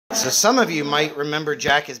So some of you might remember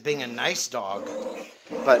Jack as being a nice dog,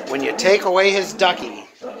 but when you take away his ducky,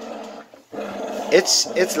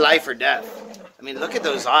 it's life or death. I mean, look at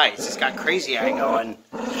those eyes. He's got crazy eye going.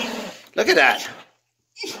 Look at that.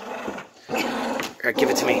 Here, give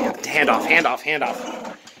it to me. Hand off, hand off, hand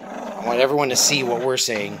off. I want everyone to see what we're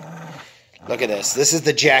saying. Look at this. This is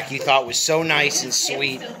the Jack you thought was so nice and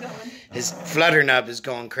sweet. His flutter nub is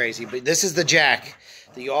going crazy, but this is the Jack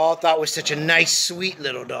that you all thought was such a nice, sweet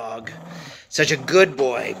little dog. Such a good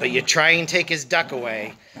boy, but you try and take his duck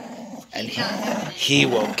away, and he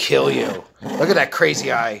will kill you. Look at that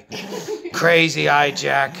crazy eye. Crazy eye,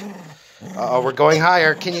 Jack. Uh-oh, we're going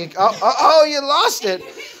higher. Can you... Oh, you lost it.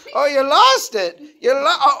 Oh, you lost it.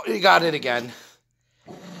 Oh, you got it again.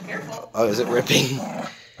 Careful. Oh, is it ripping?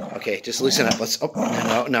 Okay, just loosen up. Let's...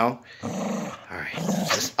 Oh, no. All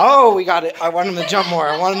right. Oh, we got it. I want him to jump more.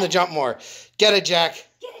 I want him to jump more. Get it, Jack.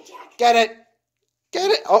 Get it, Jack. Get it.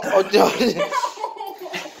 Get it. Oh, no.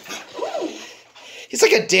 He's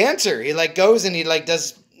like a dancer. He like goes and he like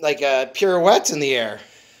does like pirouettes in the air.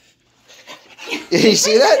 You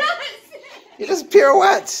see that? He does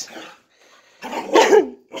pirouettes.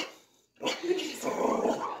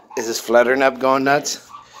 Is his flutter nub going nuts?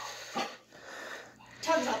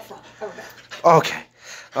 Tug's up front. Okay.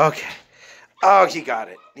 Okay. Oh, he got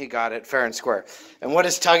it. He got it fair and square. And what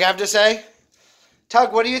does Tug have to say?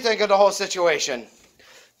 Tug, what do you think of the whole situation?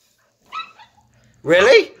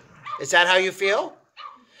 Really? Is that how you feel?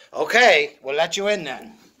 Okay, we'll let you in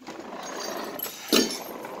then.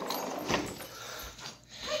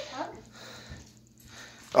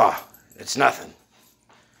 Oh, it's nothing.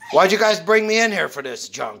 Why'd you guys bring me in here for this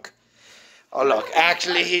junk? Oh, look,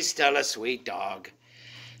 actually, he's still a sweet dog.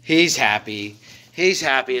 He's happy. He's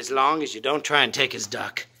happy as long as you don't try and take his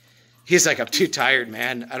duck. He's like, I'm too tired,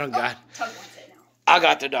 man. I don't got... Tug wants it now. I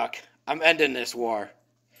got the duck. I'm ending this war.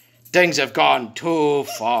 Things have gone too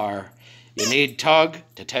far. You need Tug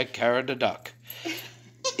to take care of the duck.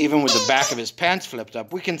 Even with the back of his pants flipped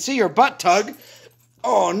up. We can see your butt, Tug.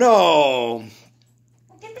 Oh, no.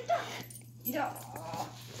 Get the duck. Yeah.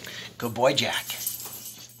 Good boy, Jack.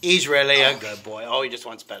 He's really a good boy. Oh, he just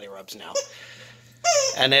wants belly rubs now.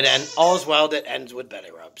 And all's well that ends with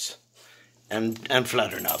belly rubs. And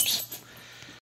flutter nubs.